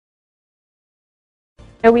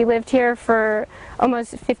We lived here for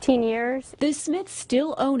almost 15 years. The Smiths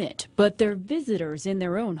still own it, but they're visitors in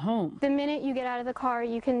their own home. The minute you get out of the car,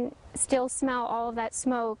 you can still smell all of that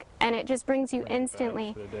smoke, and it just brings you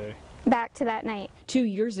instantly back to that night. 2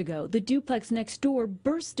 years ago, the duplex next door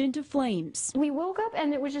burst into flames. We woke up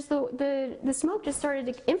and it was just the smoke just started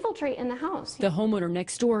to infiltrate in the house. The homeowner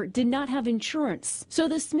next door did not have insurance, so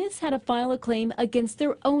the Smiths had to file a claim against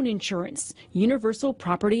their own insurance, Universal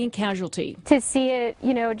Property and Casualty. To see it,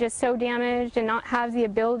 just so damaged and not have the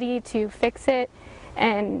ability to fix it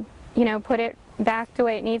and, put it back the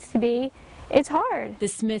way it needs to be, it's hard. The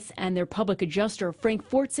Smiths and their public adjuster, Frank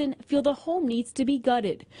Fortson, feel the home needs to be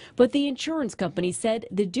gutted. But the insurance company said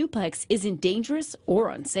the duplex isn't dangerous or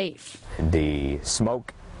unsafe. The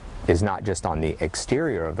smoke is not just on the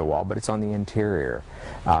exterior of the wall, but it's on the interior.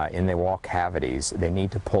 In the wall cavities, they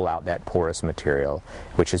need to pull out that porous material,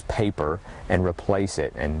 which is paper, and replace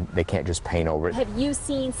it, and they can't just paint over it. Have you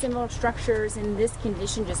seen similar structures in this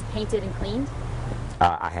condition just painted and cleaned?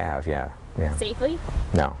 I have, yeah. Safely?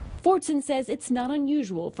 No. Fortson says it's not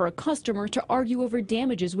unusual for a customer to argue over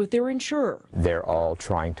damages with their insurer. They're all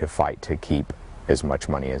trying to fight to keep as much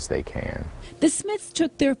money as they can. The Smiths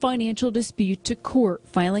took their financial dispute to court,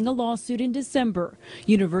 filing a lawsuit in December.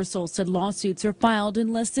 Universal said lawsuits are filed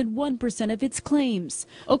in less than 1% of its claims.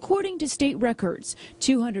 According to state records,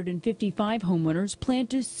 255 homeowners planned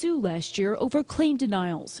to sue last year over claim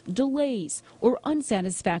denials, delays, or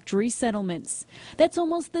unsatisfactory settlements. That's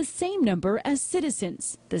almost the same number as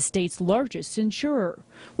Citizens, the state's largest insurer,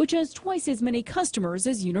 which has twice as many customers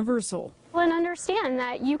as Universal. And understand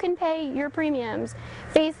that you can pay your premiums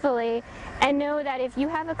faithfully and know that if you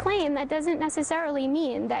have a claim, that doesn't necessarily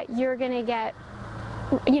mean that you're going to get,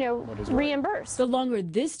 reimbursed. The longer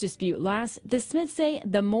this dispute lasts, the Smiths say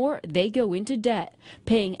the more they go into debt,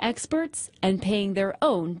 paying experts and paying their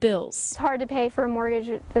own bills. It's hard to pay for a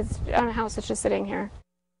mortgage that's on a house that's just sitting here.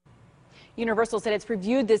 Universal said it's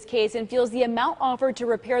reviewed this case and feels the amount offered to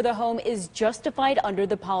repair the home is justified under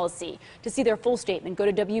the policy. To see their full statement, go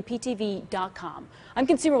to WPTV.com. I'm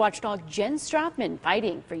Consumer Watchdog Jen Strathman,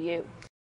 fighting for you.